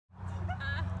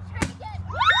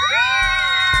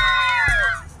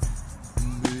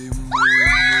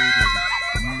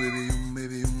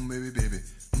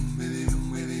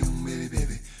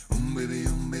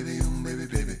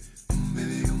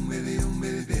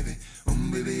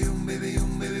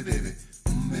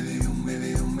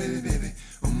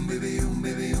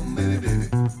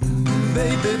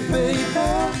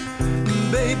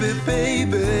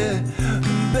baby,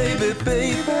 baby,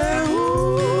 baby,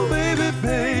 ooh, baby,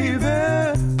 baby,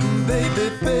 baby,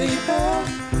 baby,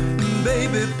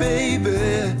 baby, baby,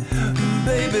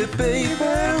 baby,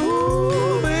 baby,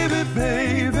 ooh, baby,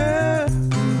 baby,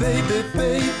 baby,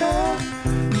 baby,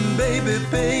 baby,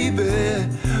 baby,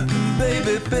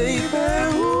 baby, baby,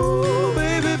 ooh,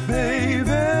 baby,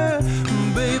 baby,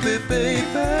 baby,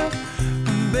 baby,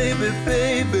 baby, baby,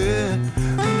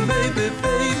 baby,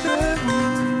 baby,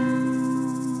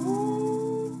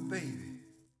 ooh, baby.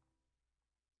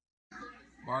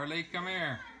 Barley, come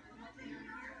here.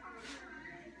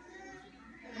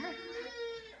 Come here.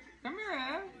 Come here,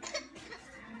 Anne.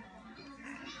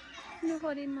 You're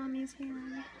holding mommy's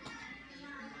hand.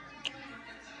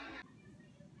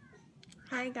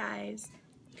 Hi guys.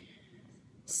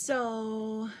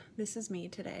 So this is me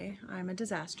today. I'm a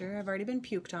disaster. I've already been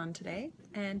puked on today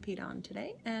and peed on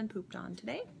today and pooped on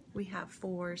today. We have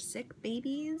 4 sick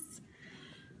babies.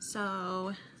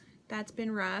 So that's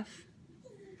been rough.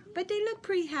 But they look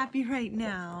pretty happy right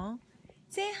now.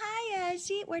 Say hi,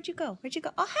 Azzy. Where'd you go? Where'd you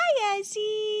go? Oh, hi,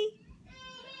 Azzy.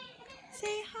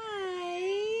 Say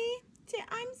hi. Say,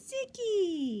 I'm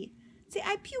sicky. Say,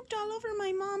 I puked all over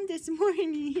my mom this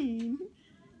morning.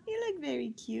 You look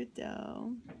very cute,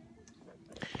 though.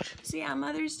 So, yeah,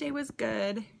 Mother's Day was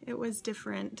good. It was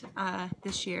different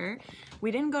this year.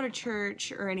 We didn't go to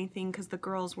church or anything because the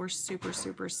girls were super,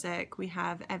 super sick. We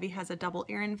have, Evie has a double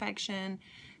ear infection.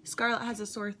 Scarlett has a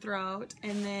sore throat,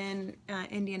 and then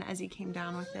Indy and Ezzy came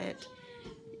down with it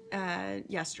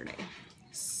yesterday.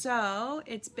 So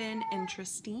it's been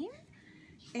interesting,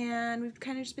 and we've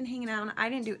kind of just been hanging out. I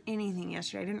didn't do anything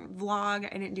yesterday. I didn't vlog.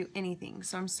 I didn't do anything,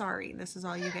 so I'm sorry. This is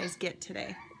all you guys get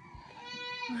today.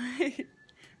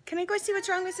 Can I go see what's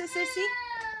wrong with this, Sissy?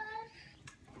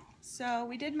 So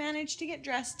we did manage to get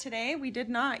dressed today. We did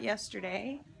not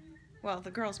yesterday. Well,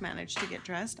 the girls managed to get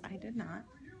dressed. I did not.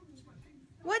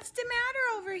 What's the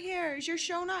matter over here? Is your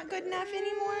show not good enough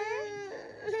anymore?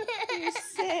 You're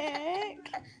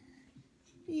sick.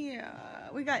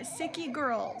 Yeah, we got sicky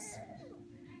girls.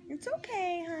 It's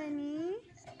okay, honey.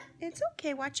 It's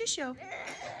okay. Watch your show.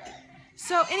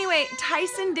 So anyway,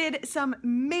 Tyson did some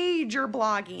major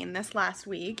blogging this last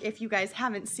week. If you guys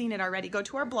haven't seen it already, go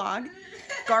to our blog,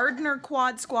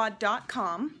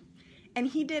 GardnerQuadSquad.com. And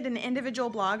he did an individual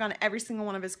blog on every single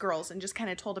one of his girls and just kind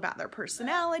of told about their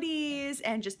personalities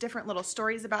and just different little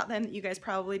stories about them that you guys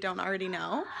probably don't already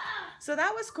know. So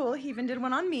that was cool. He even did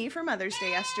one on me for Mother's Day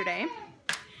yesterday.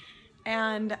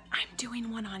 And I'm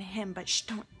doing one on him, but shh,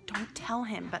 don't tell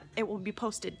him, but it will be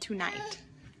posted tonight.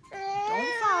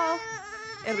 Don't fall.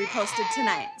 It'll be posted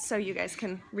tonight so you guys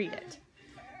can read it.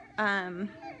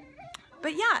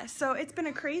 But yeah, so it's been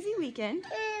a crazy weekend.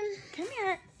 Come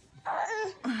here.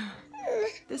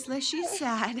 She's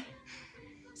sad.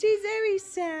 She's very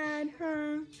sad,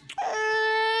 huh?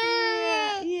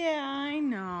 Yeah, I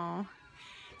know.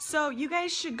 So you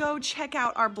guys should go check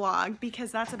out our blog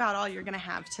because that's about all you're gonna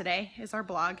have today is our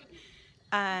blog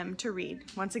to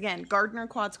read. Once again,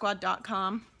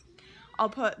 GardnerQuadSquad.com. I'll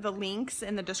put the links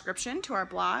in the description to our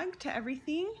blog, to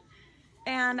everything.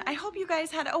 And I hope you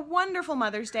guys had a wonderful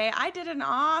Mother's Day. I did an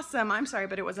awesome, I'm sorry,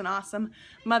 but it was an awesome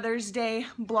Mother's Day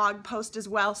blog post as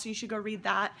well, so you should go read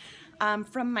that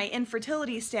from my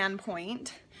infertility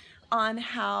standpoint on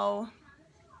how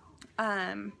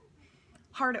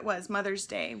hard it was Mother's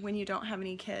Day when you don't have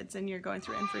any kids and you're going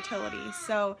through infertility.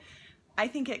 So I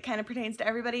think it kind of pertains to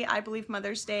everybody. I believe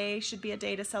Mother's Day should be a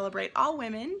day to celebrate all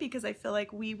women because I feel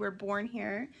like we were born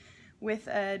here with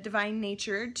a divine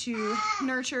nature to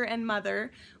nurture and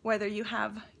mother, whether you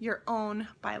have your own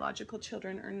biological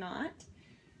children or not.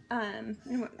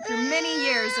 Through many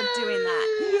years of doing that.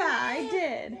 Yeah, I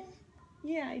did.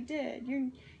 Yeah, I did.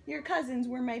 Your cousins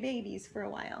were my babies for a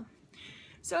while.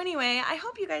 So anyway, I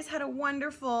hope you guys had a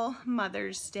wonderful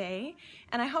Mother's Day,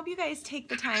 and I hope you guys take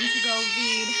the time to go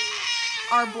read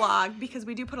our blog because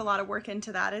we do put a lot of work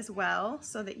into that as well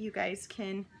so that you guys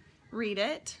can read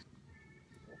it.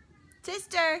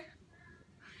 Sister.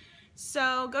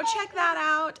 So go check that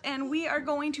out, and we are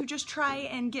going to just try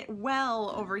and get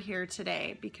well over here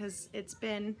today because it's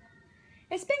been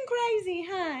crazy,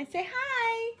 huh? Say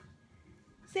hi.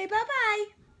 Say bye-bye.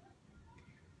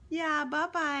 Yeah,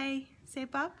 bye-bye. Say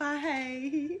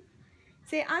bye-bye.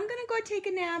 Say, I'm gonna go take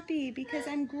a nappy because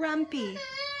I'm grumpy.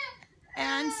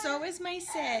 And so is my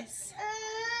sis.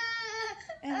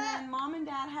 And then Mom and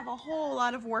Dad have a whole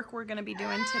lot of work we're gonna be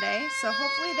doing today, so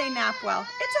hopefully they nap well.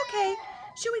 It's okay.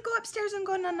 Should we go upstairs and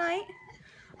go night?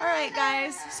 All right,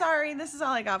 guys. Sorry, this is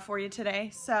all I got for you today.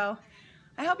 So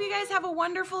I hope you guys have a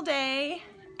wonderful day,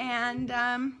 and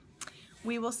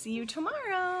we will see you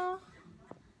tomorrow.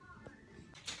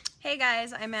 Hey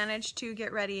guys, I managed to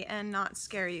get ready and not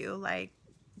scare you like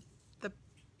the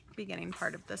beginning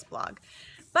part of this vlog.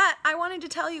 But I wanted to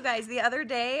tell you guys, the other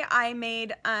day I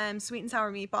made sweet and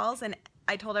sour meatballs, and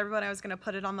I told everyone I was going to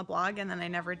put it on the blog, and then I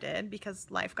never did because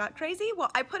life got crazy.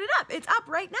 Well, I put it up. It's up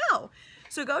right now.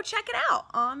 So go check it out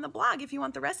on the blog if you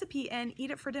want the recipe and eat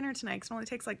it for dinner tonight, because it only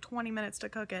takes like 20 minutes to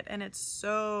cook it, and it's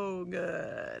so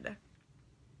good.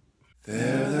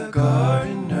 They're the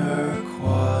Gardner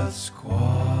Quad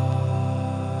Squad.